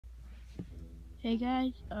Hey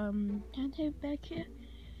guys, Dante back here,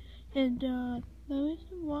 and the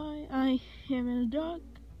reason why I am in the dark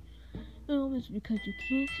is because you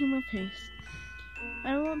can't see my face.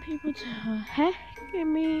 I don't want people to hack at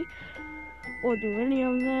me or do any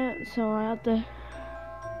of that, so I have to.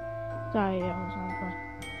 Sorry, I was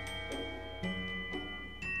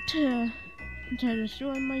on to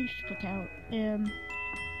destroy my YouTube account. And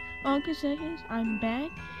all I can say is I'm back.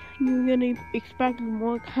 You're gonna expect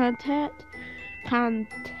more content,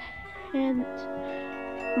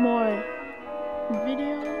 more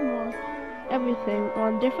video, more everything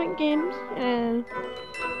on different games, and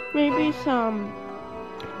maybe some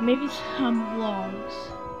vlogs.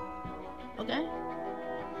 Okay?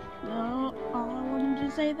 No, all I wanted to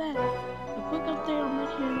say that. A quick update on my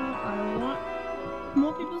channel. I want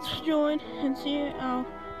more people to join and see how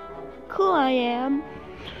cool I am,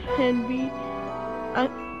 and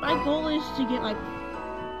my goal is to get like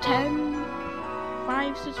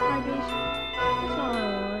 5 subscribers. That's all I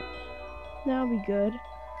want. That'll be good.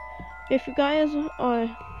 If you guys are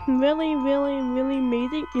really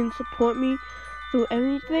amazing and support me through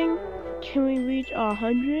anything, can we reach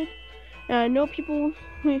 100? And I know people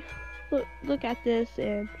look at this,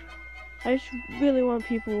 and I just really want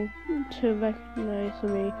people to recognize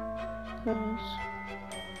me, because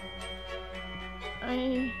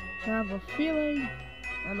I have a feeling,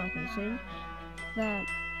 I'm not gonna say, that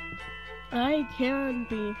I can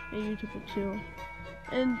be a YouTuber too.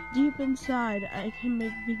 And deep inside, I can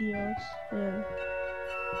make videos and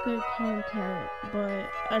good content, but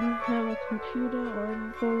I don't have a computer or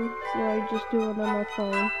anything, so I just do it on my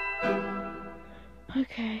phone.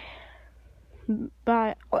 Okay.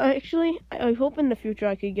 But actually, I hope in the future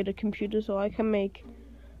I could get a computer so I can make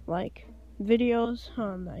like videos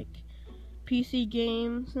on like PC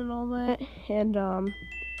games and all that, and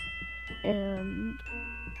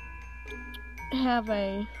have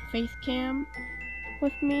a face cam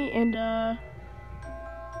with me, and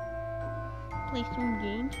play some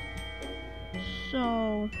games.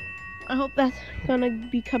 So I hope that's gonna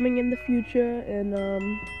be coming in the future. And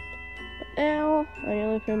now I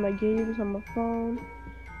only play my games on my phone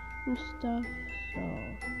and stuff. So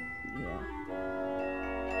yeah.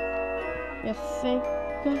 Thank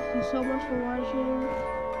you guys so much for watching.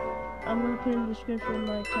 I'm gonna put in the description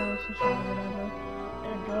my account, subscribe, whatever.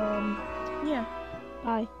 And yeah,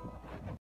 bye.